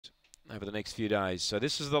over the next few days. So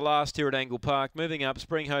this is the last here at Angle Park. Moving up,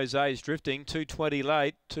 Spring Jose is drifting. 2:20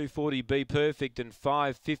 late, 2:40 Be Perfect, and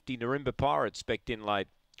 5:50 Narimba Pirate specced in late.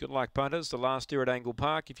 Good luck, punters. The last here at Angle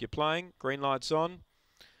Park. If you're playing, green lights on.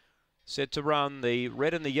 Set to run. The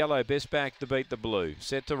red and the yellow best back to beat the blue.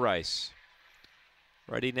 Set to race.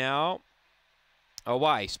 Ready now.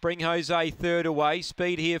 Away. Spring Jose third away.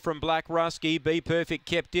 Speed here from Black Rusky. Be Perfect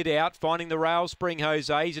kept it out. Finding the rail. Spring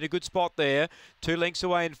Jose. He's in a good spot there. 2 lengths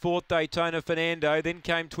away in fourth. Daytona Fernando. Then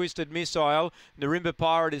came Twisted Missile. Narimba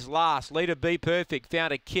Pirate is last. Leader Be Perfect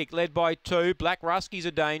found a kick. Led by 2. Black Rusky's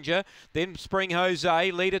a danger. Then Spring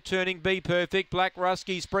Jose. Leader turning Be Perfect. Black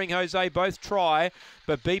Rusky, Spring Jose both try.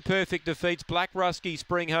 But Be Perfect defeats Black Rusky,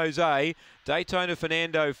 Spring Jose. Daytona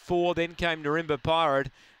Fernando 4. Then came Narimba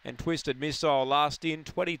Pirate. And Twisted Missile last in,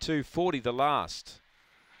 22:40 the last.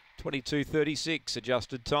 22:36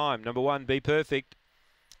 adjusted time. Number 1, Be Perfect.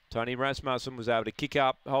 Tony Rasmussen was able to kick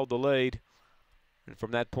up, hold the lead. And from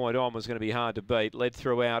that point on was going to be hard to beat. Led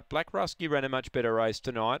throughout. Black Rusky ran a much better race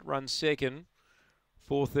tonight. Runs second.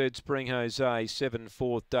 4/3 Spring Jose. 7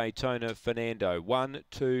 4th Daytona Fernando. 1,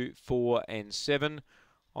 2, 4 and 7.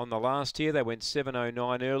 On the last here, they went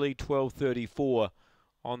 7:09 early, 12:34.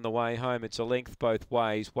 On the way home. It's a length both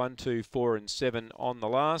ways. 1, 2, 4 and 7 on the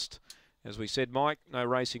last. As we said, Mike, no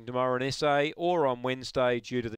racing tomorrow in SA or on Wednesday due to the